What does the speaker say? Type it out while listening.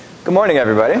Good morning,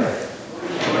 everybody.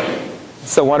 It's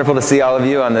so wonderful to see all of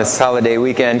you on this holiday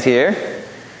weekend here.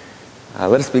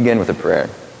 Let us begin with a prayer.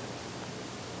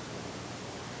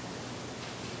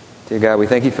 Dear God, we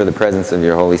thank you for the presence of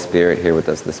your Holy Spirit here with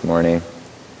us this morning,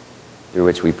 through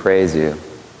which we praise you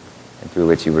and through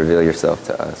which you reveal yourself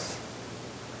to us.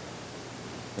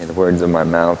 May the words of my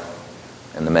mouth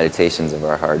and the meditations of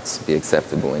our hearts be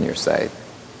acceptable in your sight.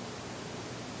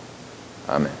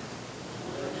 Amen.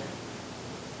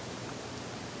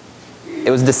 It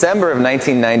was December of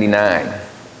 1999.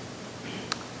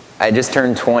 I had just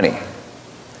turned 20.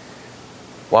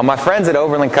 While my friends at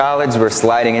Oberlin College were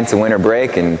sliding into winter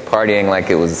break and partying like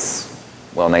it was,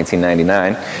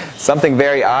 1999, something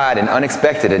very odd and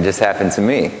unexpected had just happened to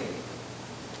me.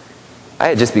 I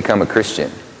had just become a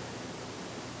Christian.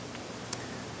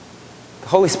 The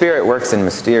Holy Spirit works in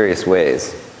mysterious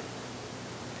ways.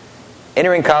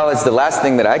 Entering college, the last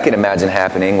thing that I could imagine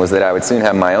happening was that I would soon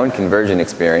have my own conversion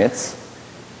experience,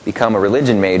 become a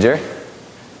religion major,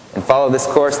 and follow this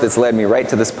course that's led me right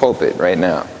to this pulpit right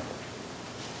now.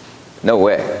 No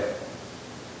way.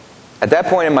 At that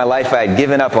point in my life, I had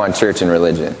given up on church and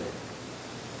religion.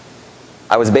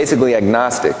 I was basically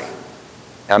agnostic.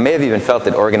 I may have even felt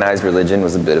that organized religion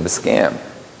was a bit of a scam.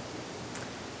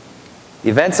 The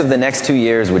events of the next 2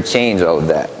 years would change all of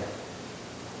that.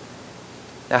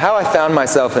 Now, how I found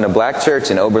myself in a black church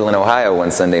in Oberlin, Ohio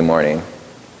one Sunday morning,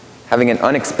 having an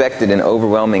unexpected and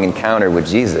overwhelming encounter with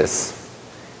Jesus,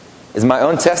 is my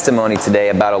own testimony today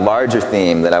about a larger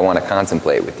theme that I want to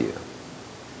contemplate with you.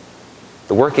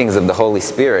 The workings of the Holy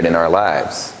Spirit in our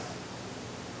lives.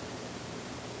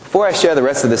 Before I share the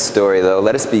rest of this story, though,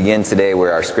 let us begin today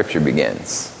where our scripture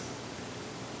begins,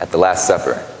 at the Last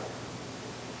Supper.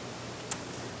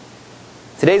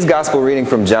 Today's gospel reading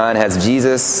from John has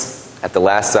Jesus at the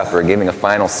Last Supper giving a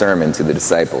final sermon to the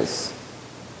disciples.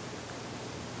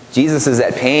 Jesus is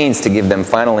at pains to give them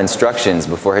final instructions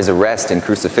before his arrest and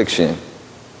crucifixion.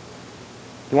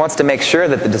 He wants to make sure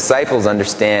that the disciples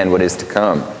understand what is to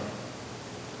come.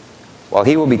 While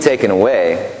he will be taken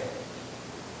away,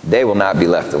 they will not be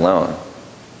left alone.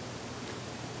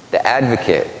 The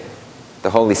Advocate, the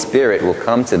Holy Spirit, will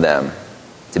come to them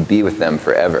to be with them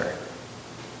forever.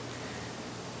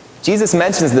 Jesus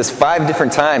mentions this 5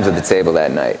 different times at the table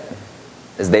that night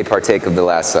as they partake of the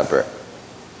Last Supper.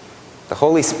 The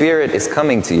Holy Spirit is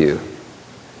coming to you.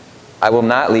 I will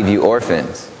not leave you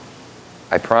orphans.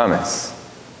 I promise.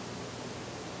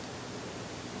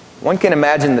 One can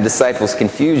imagine the disciples'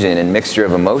 confusion and mixture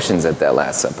of emotions at that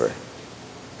Last Supper.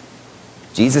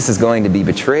 Jesus is going to be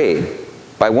betrayed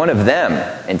by one of them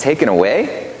and taken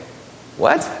away?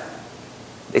 What?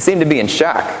 They seem to be in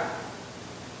shock.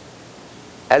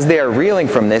 As they are reeling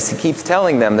from this, he keeps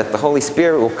telling them that the Holy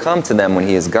Spirit will come to them when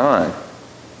he is gone.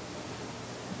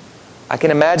 I can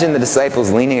imagine the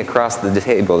disciples leaning across the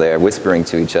table there, whispering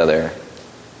to each other,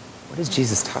 what is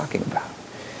Jesus talking about?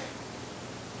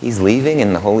 He's leaving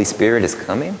and the Holy Spirit is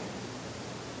coming?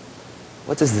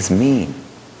 What does this mean?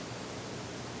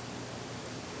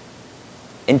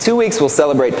 In 2 weeks, we'll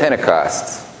celebrate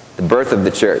Pentecost, the birth of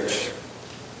the church.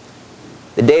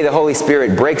 The day the Holy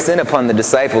Spirit breaks in upon the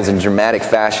disciples in dramatic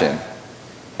fashion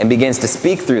and begins to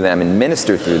speak through them and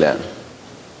minister through them.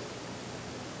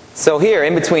 So here,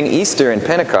 in between Easter and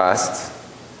Pentecost,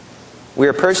 we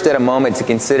are perched at a moment to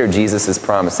consider Jesus'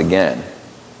 promise again.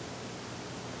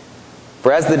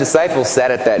 For as the disciples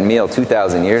sat at that meal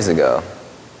 2,000 years ago,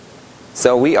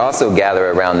 so we also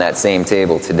gather around that same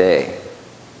table today.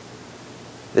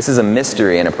 This is a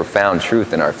mystery and a profound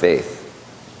truth in our faith.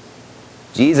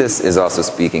 Jesus is also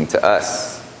speaking to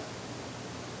us.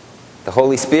 The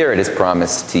Holy Spirit is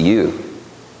promised to you.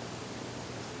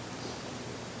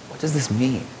 What does this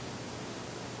mean?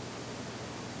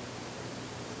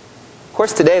 Of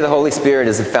course, today the Holy Spirit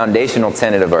is a foundational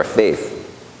tenet of our faith.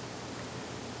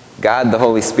 God, the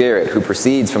Holy Spirit, who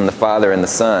proceeds from the Father and the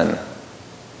Son,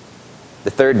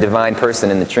 the third divine person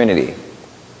in the Trinity.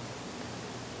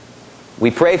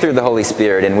 We pray through the Holy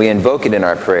Spirit and we invoke it in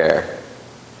our prayer.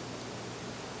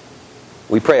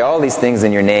 We pray all these things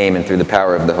in your name and through the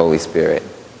power of the Holy Spirit.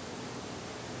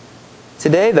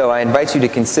 Today, though, I invite you to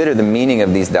consider the meaning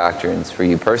of these doctrines for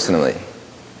you personally.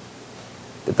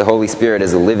 That the Holy Spirit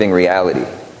is a living reality,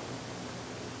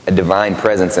 a divine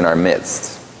presence in our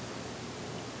midst.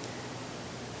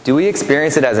 Do we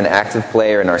experience it as an active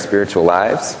player in our spiritual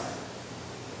lives?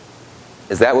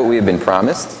 Is that what we have been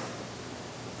promised?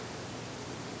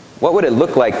 What would it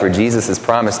look like for Jesus'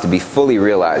 promise to be fully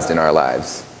realized in our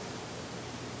lives?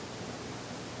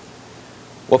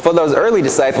 Well, for those early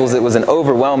disciples, it was an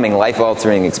overwhelming,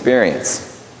 life-altering experience.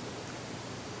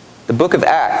 The book of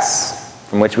Acts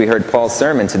from which we heard Paul's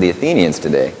sermon to the Athenians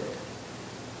today,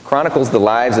 chronicles the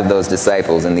lives of those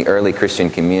disciples in the early Christian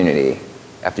community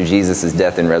after Jesus'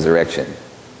 death and resurrection.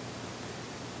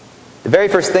 The very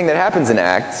first thing that happens in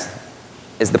Acts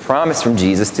is the promise from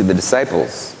Jesus to the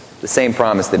disciples, the same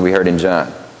promise that we heard in John.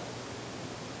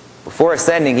 Before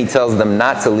ascending, he tells them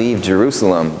not to leave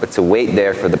Jerusalem, but to wait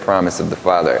there for the promise of the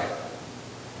Father.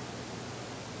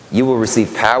 You will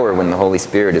receive power when the Holy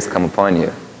Spirit has come upon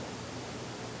you.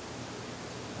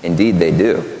 Indeed, they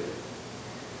do.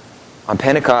 On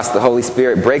Pentecost, the Holy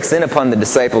Spirit breaks in upon the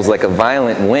disciples like a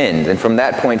violent wind, and from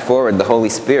that point forward, the Holy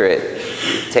Spirit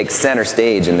takes center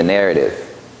stage in the narrative.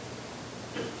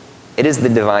 It is the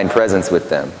divine presence with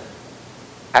them,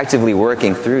 actively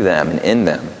working through them and in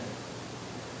them.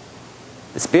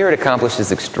 The Spirit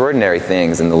accomplishes extraordinary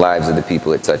things in the lives of the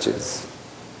people it touches.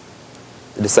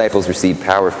 The disciples receive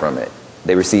power from it.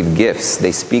 They receive gifts.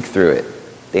 They speak through it.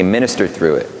 They minister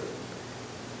through it.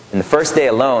 In the first day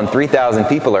alone, 3,000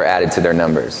 people are added to their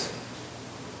numbers.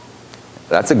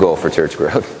 That's a goal for church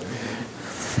growth.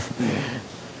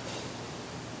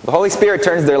 The Holy Spirit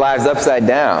turns their lives upside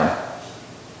down.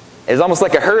 It is almost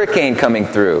like a hurricane coming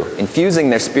through, infusing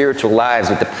their spiritual lives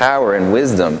with the power and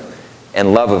wisdom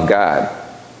and love of God.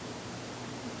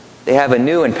 They have a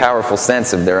new and powerful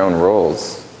sense of their own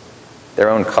roles, their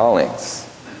own callings,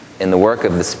 in the work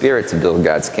of the Spirit to build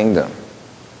God's kingdom.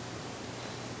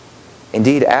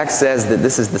 Indeed, Acts says that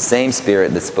this is the same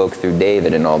Spirit that spoke through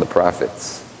David and all the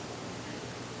prophets.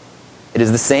 It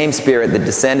is the same Spirit that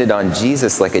descended on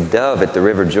Jesus like a dove at the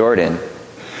River Jordan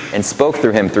and spoke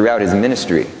through him throughout his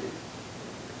ministry.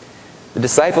 The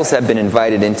disciples have been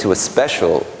invited into a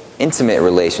special, intimate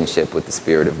relationship with the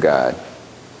Spirit of God,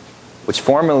 which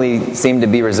formerly seemed to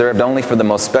be reserved only for the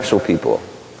most special people,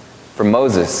 for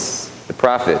Moses, the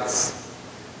prophets,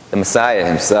 the Messiah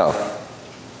himself.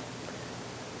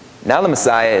 Now the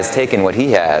Messiah has taken what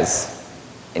he has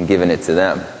and given it to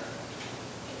them.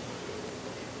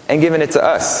 And given it to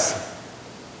us.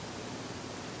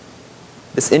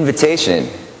 This invitation,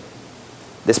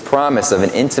 this promise of an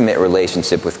intimate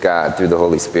relationship with God through the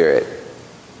Holy Spirit,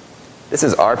 this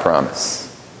is our promise.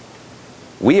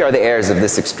 We are the heirs of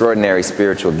this extraordinary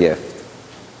spiritual gift.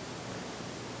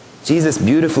 Jesus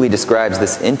beautifully describes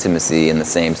this intimacy in the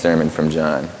same sermon from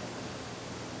John.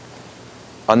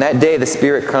 On that day the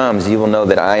Spirit comes, you will know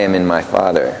that I am in my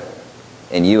Father,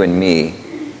 and you in me,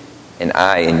 and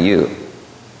I in you.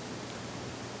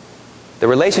 The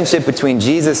relationship between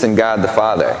Jesus and God the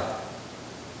Father,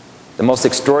 the most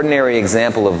extraordinary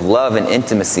example of love and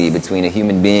intimacy between a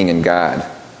human being and God,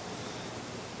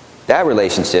 that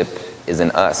relationship is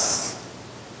in us.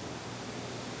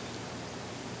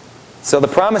 So the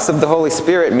promise of the Holy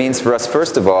Spirit means for us,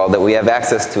 first of all, that we have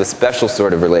access to a special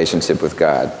sort of relationship with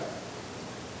God.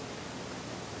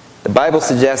 The Bible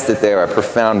suggests that there are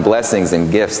profound blessings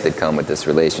and gifts that come with this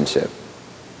relationship.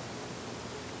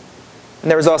 And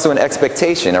there is also an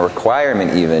expectation, a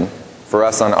requirement even, for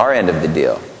us on our end of the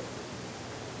deal.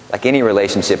 Like any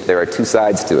relationship, there are two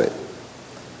sides to it.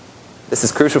 This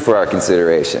is crucial for our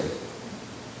consideration.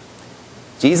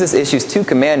 Jesus issues two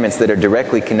commandments that are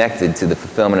directly connected to the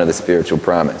fulfillment of the spiritual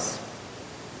promise.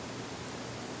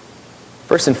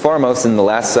 First and foremost, in the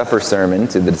Last Supper sermon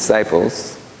to the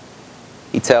disciples,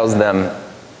 he tells them,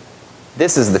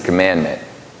 "This is the commandment,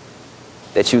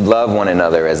 that you love one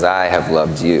another as I have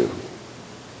loved you."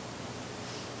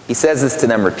 He says this to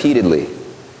them repeatedly,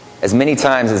 as many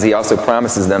times as he also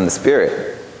promises them the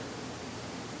Spirit.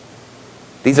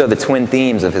 These are the twin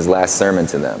themes of his last sermon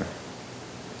to them.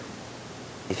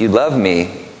 If you love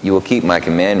me, you will keep my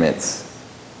commandments,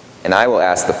 and I will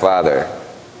ask the Father,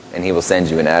 and he will send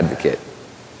you an advocate.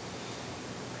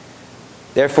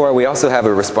 Therefore, we also have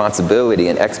a responsibility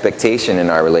and expectation in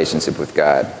our relationship with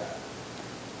God.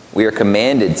 We are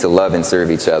commanded to love and serve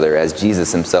each other as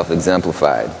Jesus himself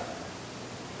exemplified.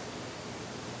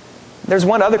 There's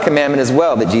one other commandment as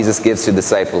well that Jesus gives to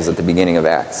disciples at the beginning of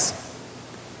Acts.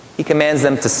 He commands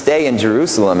them to stay in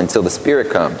Jerusalem until the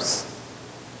Spirit comes.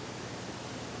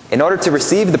 In order to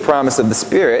receive the promise of the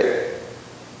Spirit,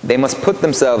 they must put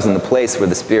themselves in the place where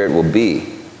the Spirit will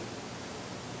be.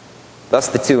 Thus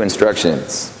the two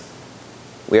instructions.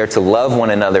 We are to love one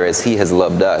another as he has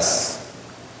loved us,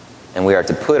 and we are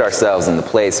to put ourselves in the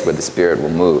place where the Spirit will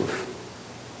move.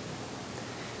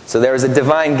 So there is a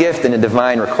divine gift and a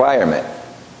divine requirement.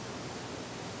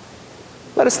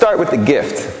 Let us start with the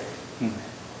gift.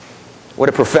 What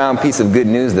a profound piece of good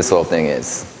news this whole thing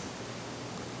is.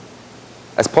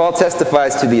 As Paul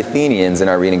testifies to the Athenians in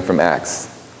our reading from Acts,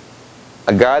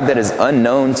 a God that is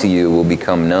unknown to you will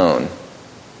become known.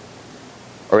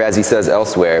 Or as he says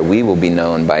elsewhere, we will be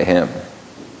known by him.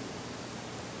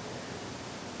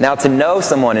 Now, to know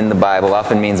someone in the Bible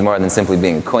often means more than simply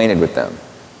being acquainted with them.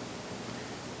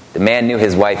 The man knew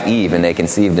his wife Eve, and they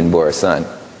conceived and bore a son.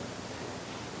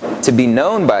 To be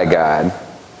known by God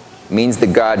means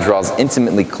that God draws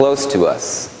intimately close to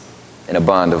us in a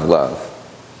bond of love.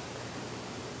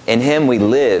 In him we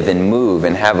live and move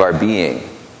and have our being,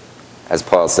 as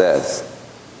Paul says.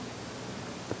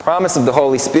 The promise of the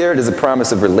Holy Spirit is a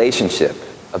promise of relationship,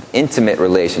 of intimate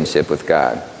relationship with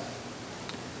God.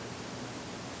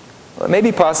 Well, it may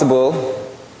be possible,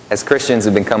 as Christians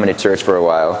who've been coming to church for a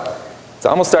while, to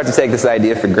almost start to take this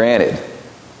idea for granted.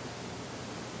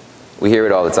 We hear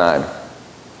it all the time.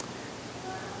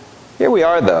 Here we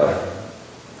are, though,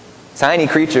 tiny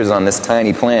creatures on this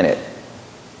tiny planet,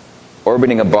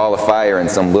 orbiting a ball of fire in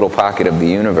some little pocket of the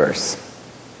universe.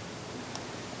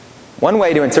 One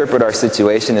way to interpret our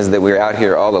situation is that we're out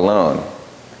here all alone,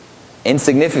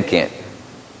 insignificant,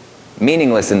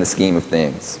 meaningless in the scheme of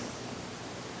things.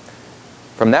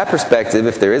 From that perspective,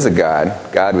 if there is a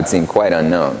God, God would seem quite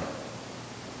unknown.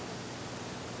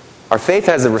 Our faith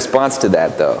has a response to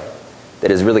that, though,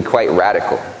 that is really quite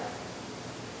radical.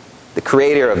 The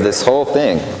creator of this whole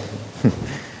thing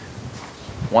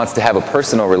wants to have a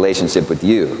personal relationship with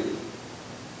you.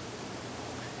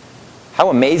 How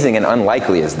amazing and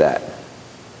unlikely is that?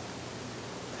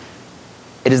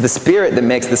 It is the Spirit that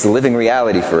makes this a living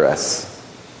reality for us.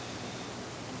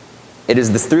 It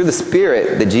is through the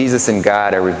Spirit that Jesus and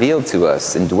God are revealed to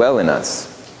us and dwell in us.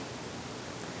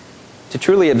 To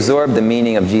truly absorb the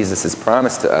meaning of Jesus'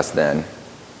 promise to us, then,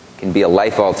 can be a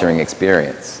life-altering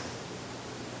experience.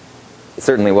 It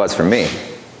certainly was for me.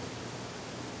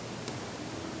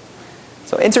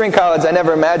 So entering college, I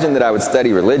never imagined that I would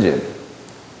study religion.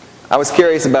 I was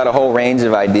curious about a whole range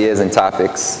of ideas and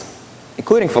topics,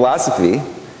 including philosophy.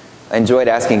 I enjoyed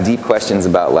asking deep questions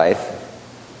about life.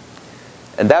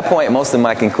 At that point, most of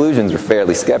my conclusions were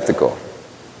fairly skeptical.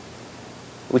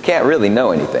 We can't really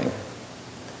know anything.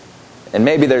 And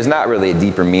maybe there's not really a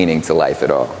deeper meaning to life at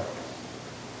all.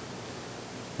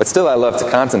 But still, I love to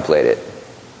contemplate it.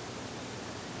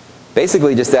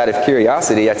 Basically, just out of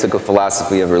curiosity, I took a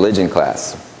philosophy of religion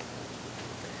class.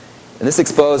 And this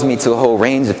exposed me to a whole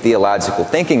range of theological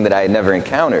thinking that I had never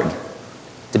encountered.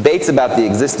 Debates about the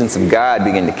existence of God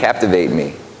began to captivate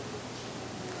me.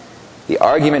 The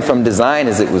argument from design,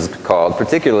 as it was called,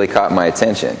 particularly caught my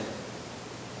attention.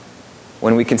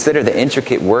 When we consider the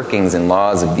intricate workings and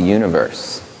laws of the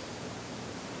universe,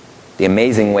 the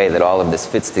amazing way that all of this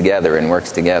fits together and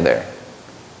works together,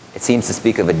 it seems to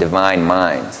speak of a divine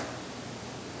mind.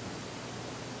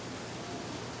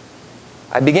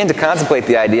 I began to contemplate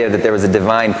the idea that there was a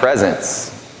divine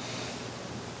presence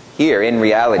here in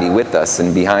reality with us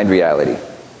and behind reality.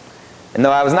 And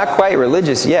though I was not quite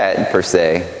religious yet, per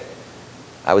se,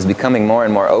 I was becoming more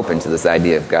and more open to this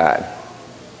idea of God.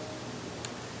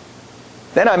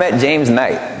 Then I met James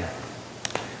Knight.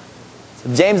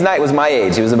 So James Knight was my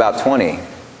age. He was about 20. He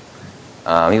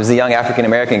was a young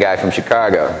African-American guy from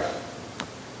Chicago.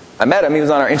 I met him. He was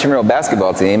on our intramural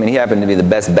basketball team, and he happened to be the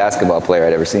best basketball player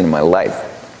I'd ever seen in my life.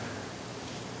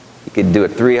 He could do a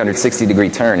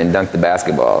 360-degree turn and dunk the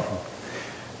basketball.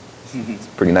 It's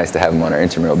pretty nice to have him on our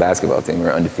intramural basketball team. We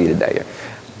were undefeated that year.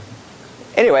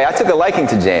 Anyway, I took a liking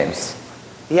to James.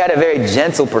 He had a very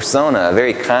gentle persona, a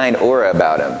very kind aura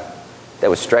about him that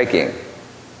was striking.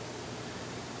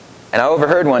 And I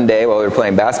overheard one day while we were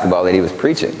playing basketball that he was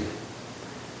preaching.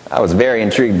 I was very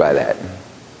intrigued by that.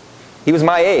 He was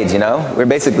my age, you know. We were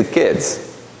basically kids.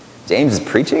 James is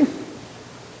preaching?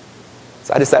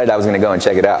 So I decided I was going to go and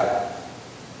check it out.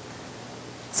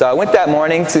 So I went that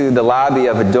morning to the lobby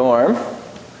of a dorm.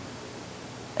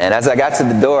 And as I got to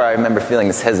the door, I remember feeling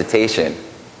this hesitation.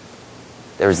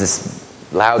 There was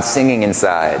this loud singing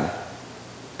inside.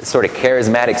 This sort of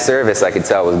charismatic service I could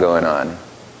tell was going on.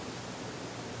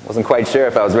 Wasn't quite sure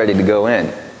if I was ready to go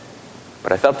in.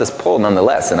 But I felt this pull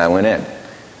nonetheless, and I went in.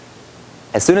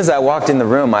 As soon as I walked in the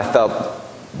room, I felt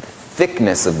the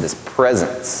thickness of this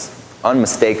presence.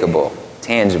 Unmistakable,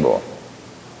 tangible,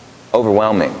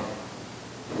 overwhelming.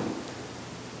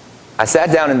 I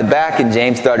sat down in the back, and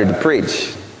James started to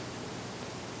preach.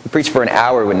 He preached for an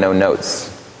hour with no notes.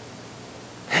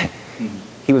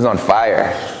 He was on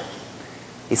fire.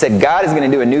 He said, God is going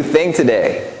to do a new thing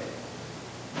today.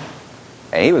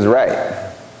 And he was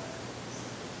right.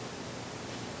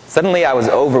 Suddenly I was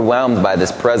overwhelmed by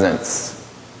this presence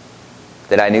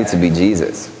that I knew to be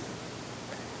Jesus.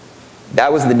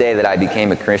 That was the day that I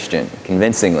became a Christian,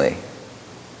 convincingly,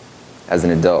 as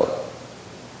an adult.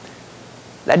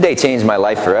 That day changed my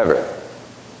life forever.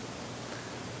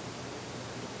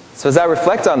 So as I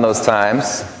reflect on those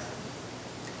times,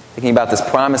 thinking about this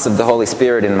promise of the Holy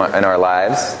Spirit in our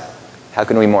lives. How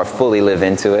can we more fully live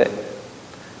into it?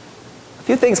 A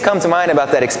few things come to mind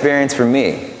about that experience for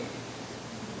me.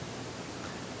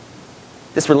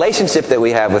 This relationship that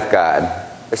we have with God.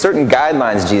 There's certain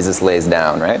guidelines Jesus lays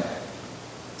down, right?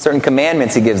 Certain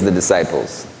commandments he gives the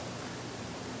disciples.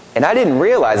 And I didn't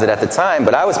realize it at the time,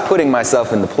 but I was putting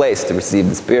myself in the place to receive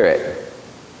the Spirit.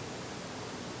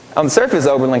 On the surface,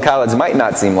 Oberlin College might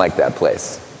not seem like that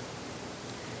place.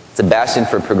 It's a bastion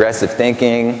for progressive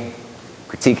thinking,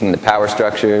 critiquing the power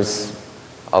structures,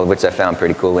 all of which I found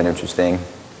pretty cool and interesting.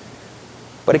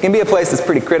 But it can be a place that's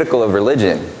pretty critical of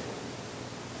religion.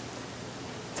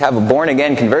 To have a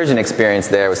born-again conversion experience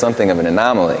there was something of an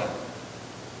anomaly.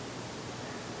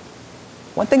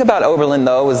 One thing about Oberlin,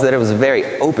 though, was that it was a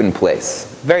very open place.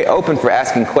 Very open for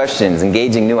asking questions,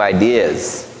 engaging new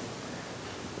ideas.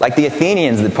 Like the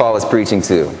Athenians that Paul is preaching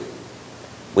to.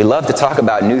 We love to talk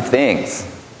about new things.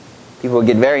 People would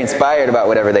get very inspired about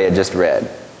whatever they had just read.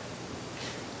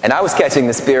 And I was catching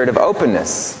the spirit of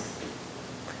openness.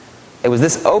 It was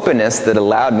this openness that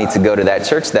allowed me to go to that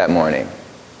church that morning,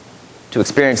 to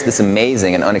experience this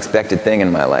amazing and unexpected thing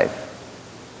in my life.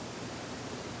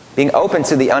 Being open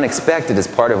to the unexpected is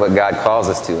part of what God calls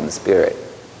us to in the Spirit.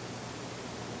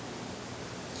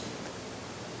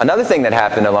 Another thing that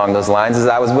happened along those lines is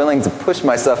I was willing to push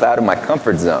myself out of my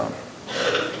comfort zone.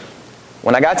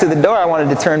 When I got to the door, I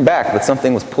wanted to turn back, but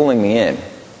something was pulling me in.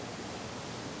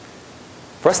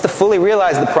 For us to fully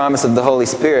realize the promise of the Holy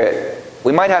Spirit,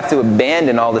 we might have to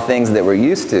abandon all the things that we're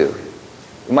used to.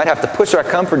 We might have to push our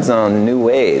comfort zone in new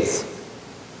ways.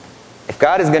 If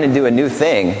God is going to do a new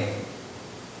thing,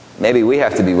 maybe we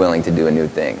have to be willing to do a new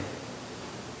thing.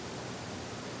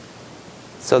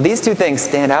 So these two things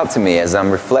stand out to me as I'm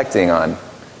reflecting on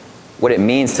what it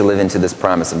means to live into this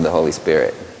promise of the Holy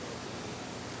Spirit.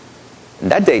 And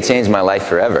that day changed my life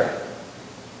forever.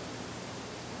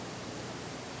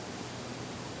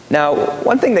 Now,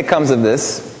 one thing that comes of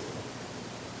this,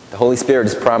 the Holy Spirit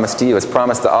is promised to you, is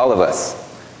promised to all of us.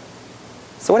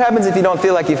 So what happens if you don't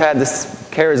feel like you've had this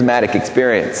charismatic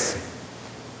experience?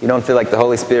 You don't feel like the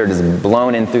Holy Spirit has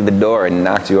blown in through the door and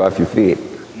knocked you off your feet?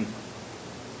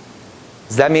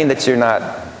 Does that mean that you're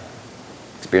not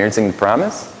experiencing the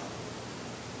promise?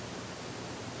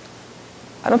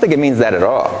 I don't think it means that at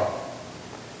all.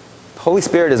 The Holy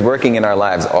Spirit is working in our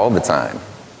lives all the time.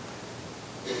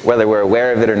 Whether we're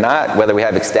aware of it or not, whether we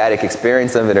have ecstatic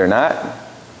experience of it or not,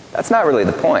 that's not really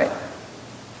the point.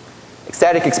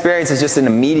 Ecstatic experience is just an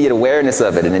immediate awareness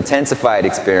of it, an intensified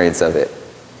experience of it.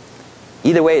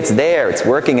 Either way, it's there, it's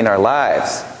working in our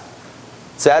lives.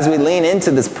 So as we lean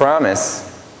into this promise,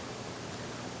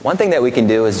 one thing that we can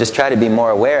do is just try to be more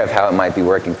aware of how it might be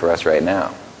working for us right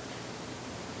now.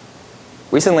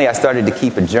 Recently, I started to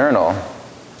keep a journal,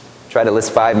 try to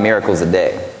list 5 miracles a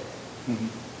day.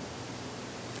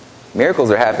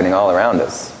 Miracles are happening all around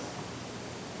us.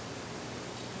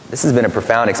 This has been a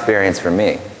profound experience for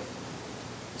me.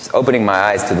 Just opening my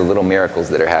eyes to the little miracles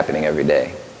that are happening every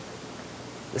day.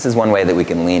 This is one way that we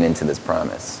can lean into this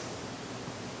promise.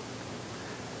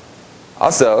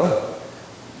 Also,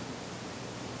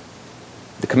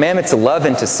 the commandment to love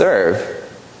and to serve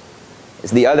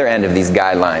is the other end of these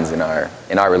guidelines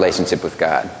in our relationship with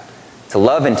God. To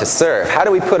love and to serve. How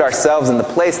do we put ourselves in the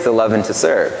place to love and to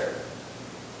serve?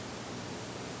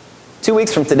 2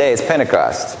 weeks from today is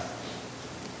Pentecost.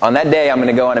 On that day, I'm going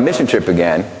to go on a mission trip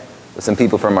again with some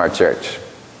people from our church.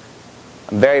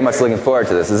 I'm very much looking forward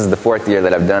to this. This is the 4th year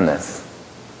that I've done this.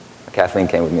 Kathleen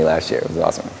came with me last year. It was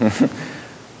awesome.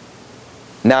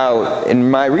 Now, in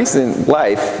my recent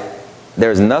life,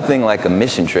 there's nothing like a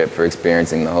mission trip for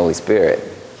experiencing the Holy Spirit.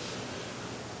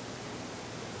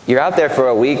 You're out there for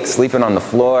a week, sleeping on the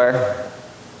floor,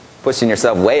 pushing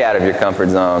yourself way out of your comfort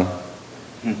zone,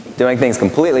 doing things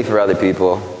completely for other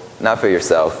people, not for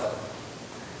yourself.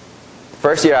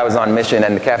 First year I was on mission,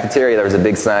 and in the cafeteria there was a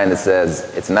big sign that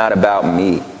says, "It's not about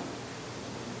me."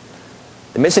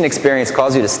 The mission experience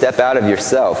calls you to step out of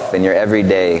yourself and your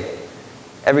everyday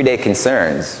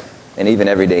concerns and even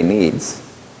everyday needs,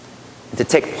 and to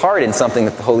take part in something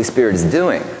that the Holy Spirit is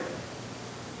doing.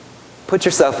 Put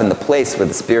yourself in the place where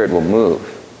the Spirit will move.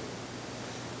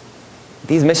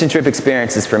 These mission trip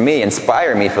experiences for me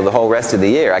inspire me for the whole rest of the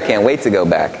year. I can't wait to go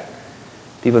back.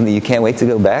 People, you can't wait to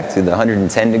go back to the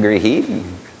 110-degree heat,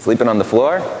 sleeping on the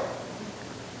floor?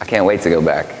 I can't wait to go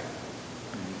back.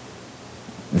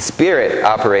 The Spirit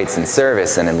operates in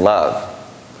service and in love.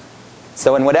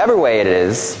 So in whatever way it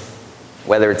is,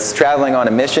 whether it's traveling on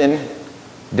a mission,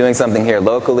 doing something here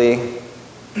locally,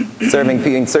 serving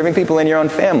people in your own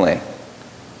family,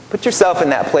 put yourself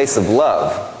in that place of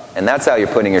love And that's how you're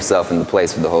putting yourself in the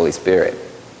place of the Holy Spirit.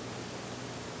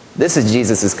 This is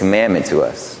Jesus' commandment to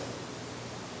us.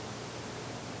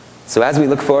 So as we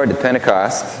look forward to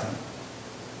Pentecost,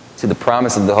 to the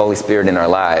promise of the Holy Spirit in our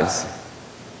lives,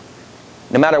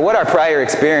 no matter what our prior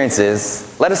experience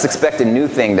is, let us expect a new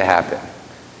thing to happen.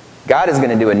 God is going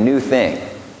to do a new thing.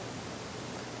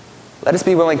 Let us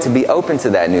be willing to be open to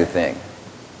that new thing,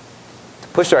 to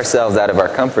push ourselves out of our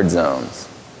comfort zones,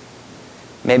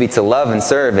 maybe to love and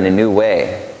serve in a new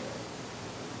way.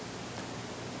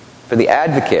 For the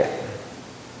advocate,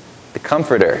 the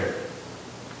comforter,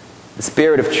 the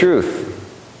Spirit of truth,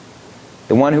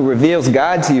 the one who reveals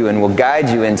God to you and will guide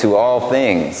you into all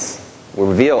things, will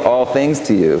reveal all things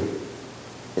to you,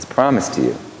 is promised to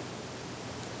you.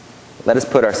 Let us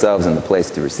put ourselves in the place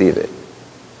to receive it.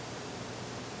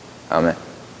 Amen.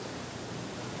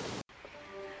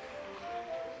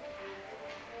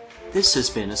 This has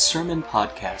been a sermon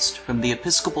podcast from the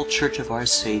Episcopal Church of Our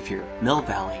Savior, Mill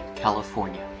Valley,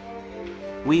 California.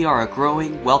 We are a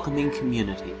growing, welcoming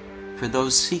community for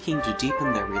those seeking to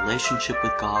deepen their relationship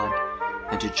with God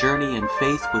and to journey in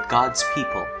faith with God's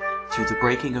people through the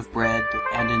breaking of bread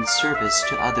and in service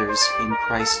to others in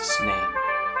Christ's name.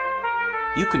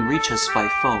 You can reach us by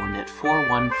phone at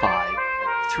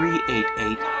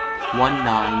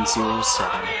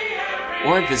 415-388-1907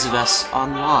 or visit us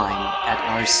online at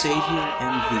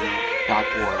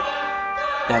oursaviormv.org.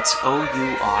 That's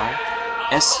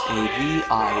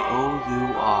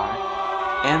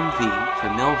OURSAVIOURMV for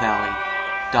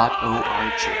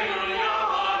millvalley.org.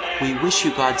 We wish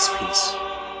you God's peace,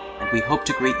 and we hope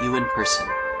to greet you in person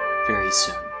very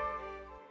soon.